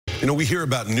You know, we hear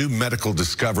about new medical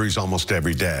discoveries almost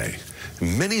every day.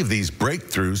 Many of these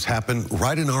breakthroughs happen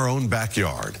right in our own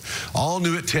backyard. All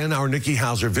new at 10, our Nikki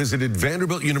Hauser visited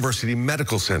Vanderbilt University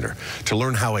Medical Center to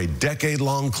learn how a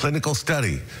decade-long clinical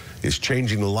study is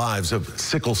changing the lives of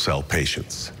sickle cell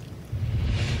patients.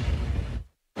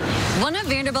 One of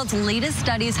Vanderbilt's latest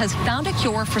studies has found a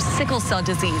cure for sickle cell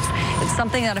disease. It's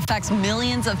something that affects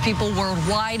millions of people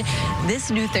worldwide. This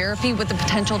new therapy with the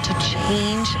potential to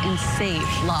change and save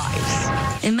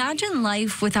lives. Imagine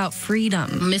life without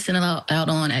freedom. Missing out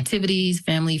on activities,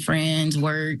 family, friends,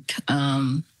 work,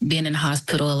 being in the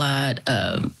hospital a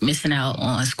lot, missing out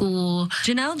on school.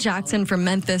 Janelle Jackson from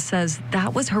Memphis says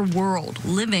that was her world,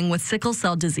 living with sickle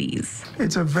cell disease.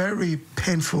 It's a very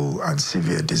painful and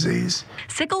severe disease.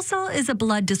 Sickle cell is a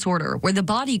blood disorder where the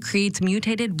body creates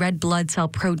mutated red blood cell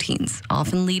proteins,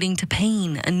 often leading to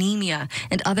pain, anemia,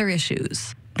 and other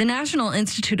issues. The National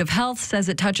Institute of Health says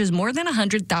it touches more than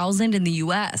 100,000 in the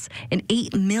U.S. and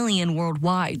 8 million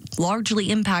worldwide, largely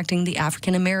impacting the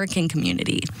African American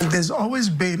community. There's always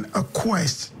been a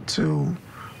quest to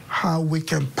how we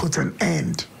can put an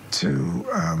end to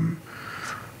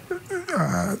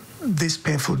this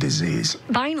painful disease.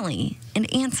 Finally, an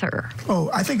answer.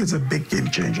 Oh, I think it's a big game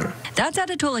changer. That's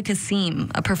Adetola Kasim,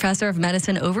 a professor of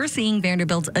medicine overseeing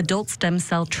Vanderbilt's adult stem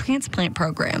cell transplant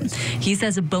program. He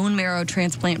says a bone marrow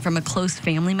transplant from a close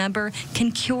family member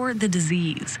can cure the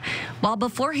disease. While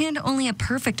beforehand only a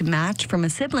perfect match from a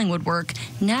sibling would work,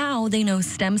 now they know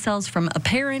stem cells from a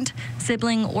parent,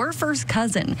 sibling, or first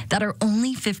cousin that are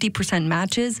only 50%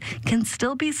 matches can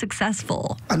still be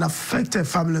successful. An affected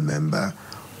family member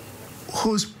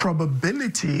whose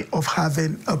probability of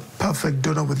having a perfect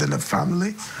donor within a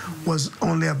family was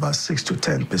only about 6 to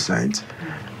 10%,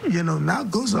 now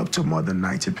goes up to more than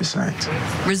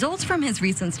 90%. Results from his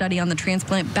recent study on the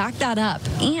transplant back that up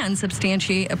and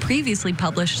substantiate a previously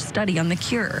published study on the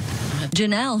cure.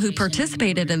 Janelle, who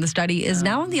participated in the study, is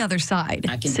now on the other side,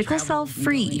 sickle cell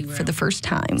free for the first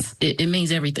time. It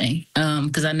means everything,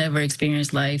 because I never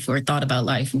experienced life or thought about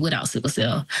life without sickle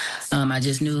cell. I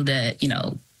just knew that,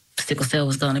 sickle cell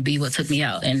was going to be what took me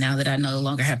out. And now that I no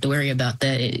longer have to worry about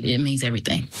that, it means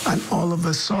everything. And all of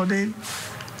a sudden,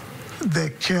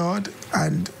 they're cured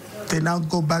and they now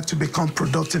go back to become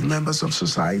productive members of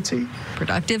society.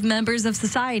 Productive members of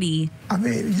society. I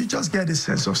mean, you just get a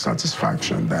sense of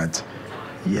satisfaction that,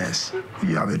 yes,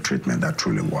 you have a treatment that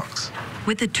truly works.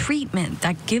 With a treatment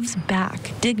that gives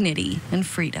back dignity and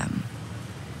freedom.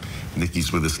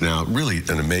 Nikki's with us now. Really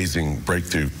an amazing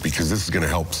breakthrough because this is going to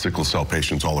help sickle cell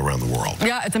patients all around the world.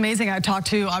 Yeah, it's amazing. I talked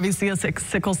to, obviously, a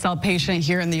sickle cell patient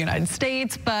here in the United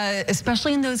States, but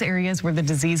especially in those areas where the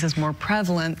disease is more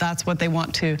prevalent, that's what they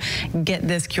want to get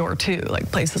this cure to, like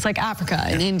places like Africa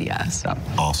and India. So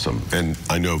awesome. And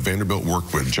I know Vanderbilt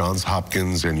worked with Johns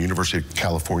Hopkins and University of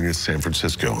California, San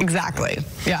Francisco. Exactly.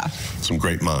 Yeah. Some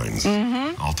great minds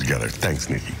all together. Thanks,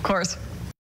 Nikki. Of course.